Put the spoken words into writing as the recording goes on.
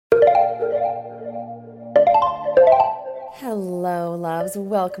Hello, loves.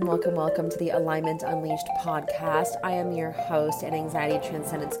 Welcome to the Alignment Unleashed podcast. I am your host and anxiety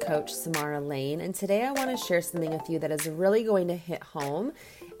transcendence coach, Samara Lane. And today I want to share something with you that is really going to hit home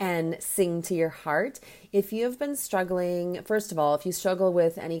and sing to your heart. If you have been struggling, first of all, if you struggle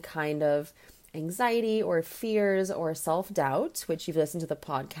with any kind of anxiety or fears or self-doubt, which you've listened to the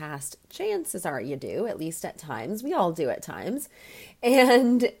podcast, chances are you do, at least at times. We all do at times.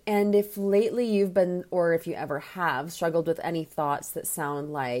 And if lately you've been, or if you ever have, struggled with any thoughts that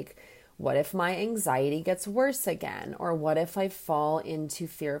sound like, what if my anxiety gets worse again? Or what if I fall into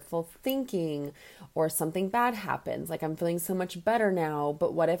fearful thinking or something bad happens? Like I'm feeling so much better now,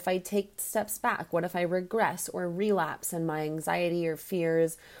 but what if I take steps back? What if I regress or relapse and my anxiety or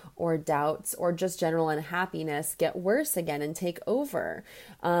fears or doubts or just general unhappiness get worse again and take over?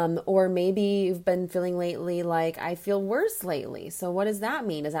 Or maybe you've been feeling lately like I feel worse lately. So what does that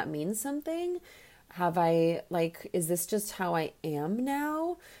mean? Does that mean something? Is this just how I am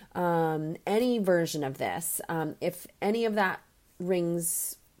now? Any version of this. If any of that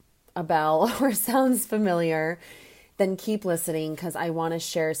rings a bell or sounds familiar, then keep listening because I want to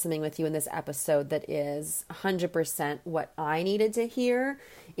share something with you in this episode that is 100% what I needed to hear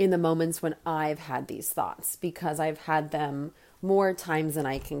in the moments when I've had these thoughts, because I've had them more times than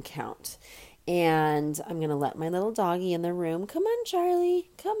I can count. And I'm going to let my little doggy in the room. Come on, Charlie.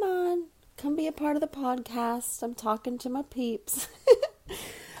 Come on. Come be a part of the podcast. I'm talking to my peeps.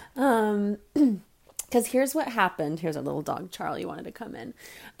 Because here's what happened. Here's our little dog, Charlie, wanted to come in.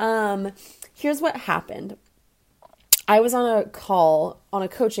 Here's what happened. I was on a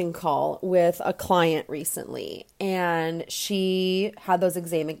coaching call with a client recently, and she had those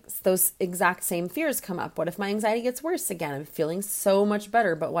exact same fears come up. What if my anxiety gets worse again? I'm feeling so much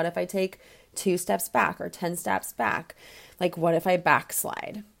better, but what if I take 2 steps back or 10 steps back? Like, what if I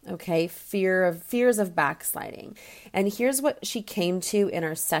backslide? Okay, fears of backsliding. And here's what she came to in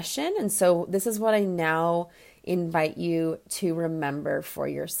our session. And so this is what I now invite you to remember for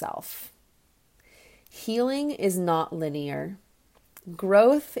yourself. Healing is not linear.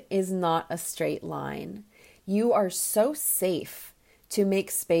 Growth is not a straight line. You are so safe to make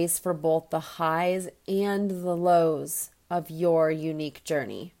space for both the highs and the lows of your unique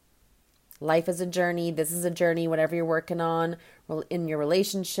journey. Life is a journey. This is a journey, whatever you're working on in your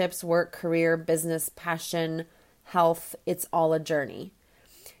relationships, work, career, business, passion, health. It's all a journey.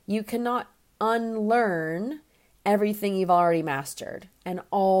 You cannot unlearn everything you've already mastered and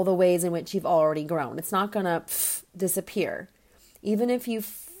all the ways in which you've already grown. It's not going to disappear. Even if you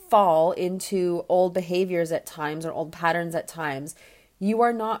fall into old behaviors at times or old patterns at times, you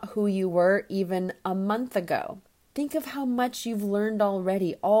are not who you were even a month ago. Think of how much you've learned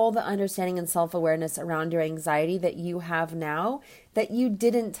already, all the understanding and self-awareness around your anxiety that you have now that you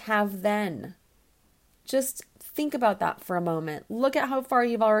didn't have then. Just think about that for a moment. Look at how far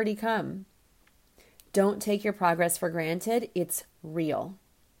you've already come. Don't take your progress for granted. It's real.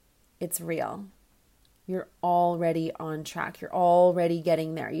 It's real. You're already on track. You're already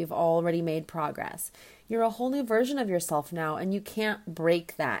getting there. You've already made progress. You're a whole new version of yourself now, and you can't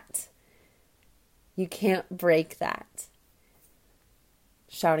break that. You can't break that.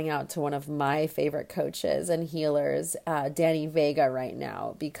 Shouting out to one of my favorite coaches and healers, Danny Vega, right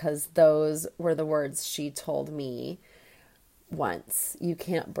now, because those were the words she told me once. You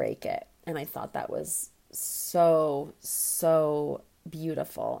can't break it. And I thought that was so, so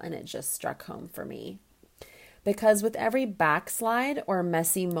beautiful. And it just struck home for me. Because with every backslide or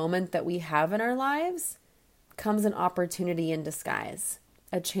messy moment that we have in our lives comes an opportunity in disguise.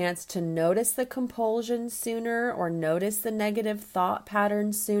 A chance to notice the compulsion sooner or notice the negative thought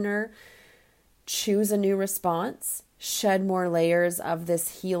pattern sooner, choose a new response, shed more layers of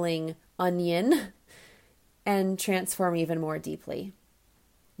this healing onion, and transform even more deeply.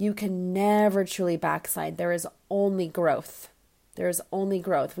 You can never truly backslide. There is only growth. There is only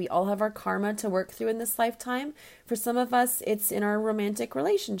growth. We all have our karma to work through in this lifetime. For some of us, it's in our romantic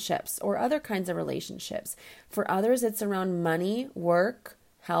relationships or other kinds of relationships. For others, it's around money, work,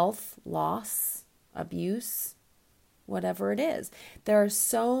 health, loss, abuse, whatever it is. There are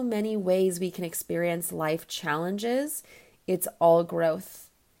so many ways we can experience life challenges. It's all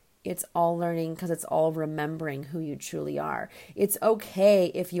growth. It's all learning because it's all remembering who you truly are. It's okay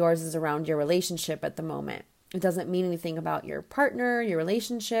if yours is around your relationship at the moment. It doesn't mean anything about your partner, your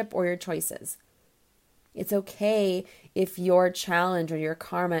relationship, or your choices. It's okay if your challenge or your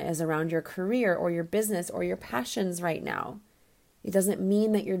karma is around your career or your business or your passions right now. It doesn't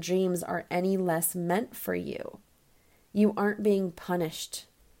mean that your dreams are any less meant for you. You aren't being punished.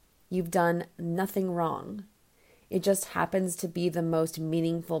 You've done nothing wrong. It just happens to be the most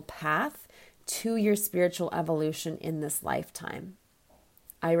meaningful path to your spiritual evolution in this lifetime.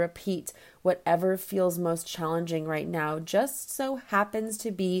 I repeat, whatever feels most challenging right now just so happens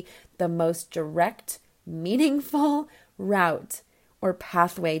to be the most direct, meaningful route or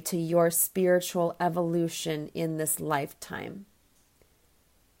pathway to your spiritual evolution in this lifetime.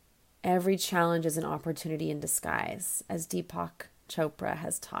 Every challenge is an opportunity in disguise, as Deepak Chopra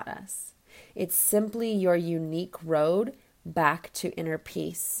has taught us. It's simply your unique road back to inner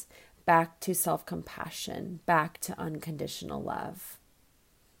peace, back to self-compassion, back to unconditional love.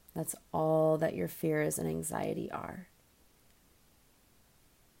 That's all that your fears and anxiety are.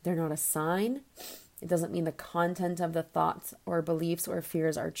 They're not a sign. It doesn't mean the content of the thoughts or beliefs or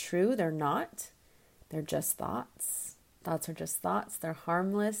fears are true. They're not. They're just thoughts. Thoughts are just thoughts. They're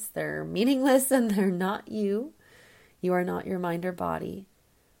harmless. They're meaningless, and they're not you. You are not your mind or body.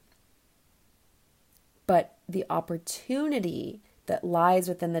 But the opportunity that lies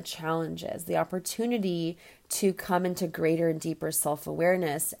within the challenges, the opportunity to come into greater and deeper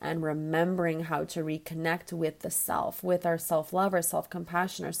self-awareness and remembering how to reconnect with the self, with our self-love, our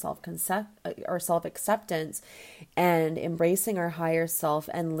self-compassion, our self-acceptance, and embracing our higher self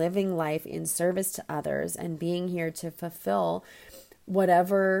and living life in service to others and being here to fulfill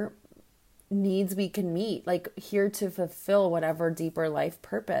whatever needs we can meet, like here to fulfill whatever deeper life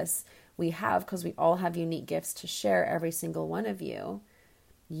purpose we have, because we all have unique gifts to share, every single one of you.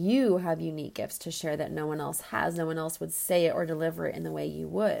 You have unique gifts to share that no one else has. No one else would say it or deliver it in the way you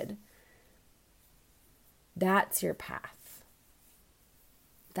would. That's your path.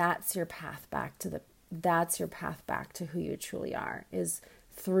 That's your path back to who you truly are, is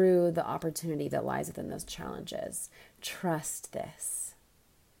through the opportunity that lies within those challenges. Trust this.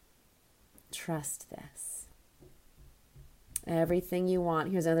 Trust this. Everything you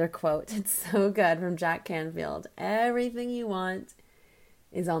want. Here's another quote. It's so good, from Jack Canfield. Everything you want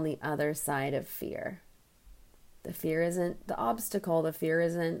is on the other side of fear. The fear isn't the obstacle. The fear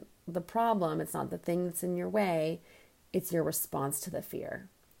isn't the problem. It's not the thing that's in your way. It's your response to the fear.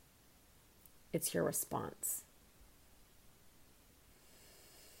 It's your response.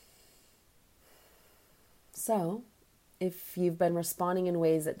 So, if you've been responding in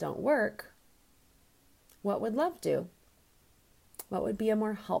ways that don't work, what would love do? What would be a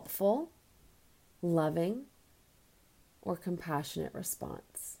more helpful, loving, or compassionate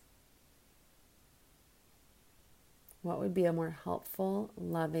response? What would be a more helpful,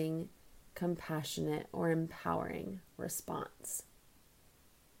 loving, compassionate, or empowering response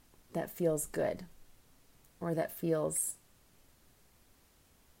that feels good or that feels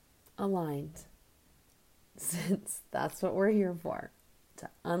aligned? Since that's what we're here for, to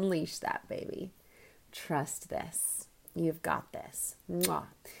unleash that baby. Trust this. You've got this. Mwah.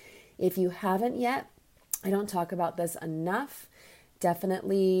 If you haven't yet, I don't talk about this enough.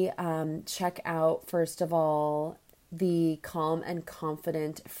 Definitely check out, first of all, the Calm and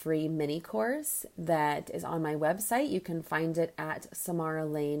Confident free mini course that is on my website. You can find it at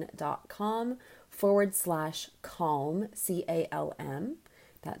samaralane.com/calm, CALM.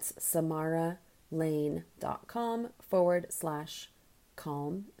 That's samaralane.com/calm,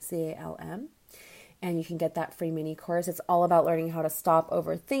 CALM. And you can get that free mini course. It's all about learning how to stop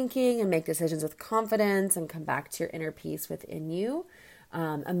overthinking and make decisions with confidence and come back to your inner peace within you.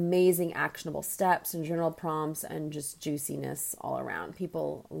 Amazing actionable steps and journal prompts and just juiciness all around.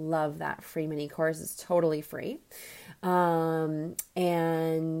 People love that free mini course. It's totally free. And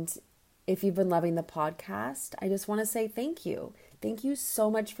if you've been loving the podcast, I just want to say thank you. Thank you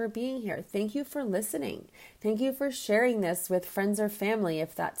so much for being here. Thank you for listening. Thank you for sharing this with friends or family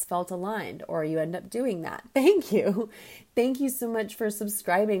if that's felt aligned or you end up doing that. Thank you. Thank you so much for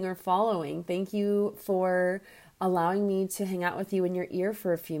subscribing or following. Thank you for allowing me to hang out with you in your ear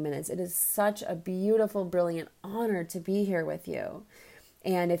for a few minutes. It is such a beautiful, brilliant honor to be here with you.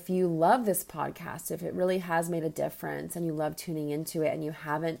 And if you love this podcast, if it really has made a difference and you love tuning into it and you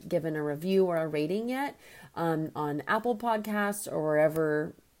haven't given a review or a rating yet on Apple Podcasts or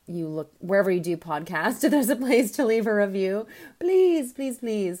wherever you do podcasts, if there's a place to leave a review, please, please,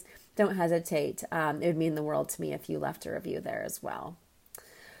 please don't hesitate. It would mean the world to me if you left a review there as well.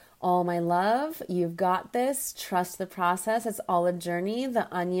 All my love, you've got this. Trust the process. It's all a journey.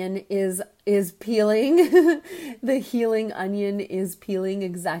 The onion is peeling. The healing onion is peeling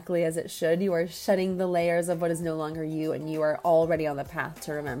exactly as it should. You are shedding the layers of what is no longer you, and you are already on the path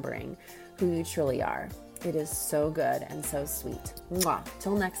to remembering who you truly are. It is so good and so sweet. Mwah.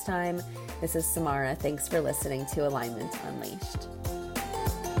 Till next time, this is Samara. Thanks for listening to Alignment Unleashed.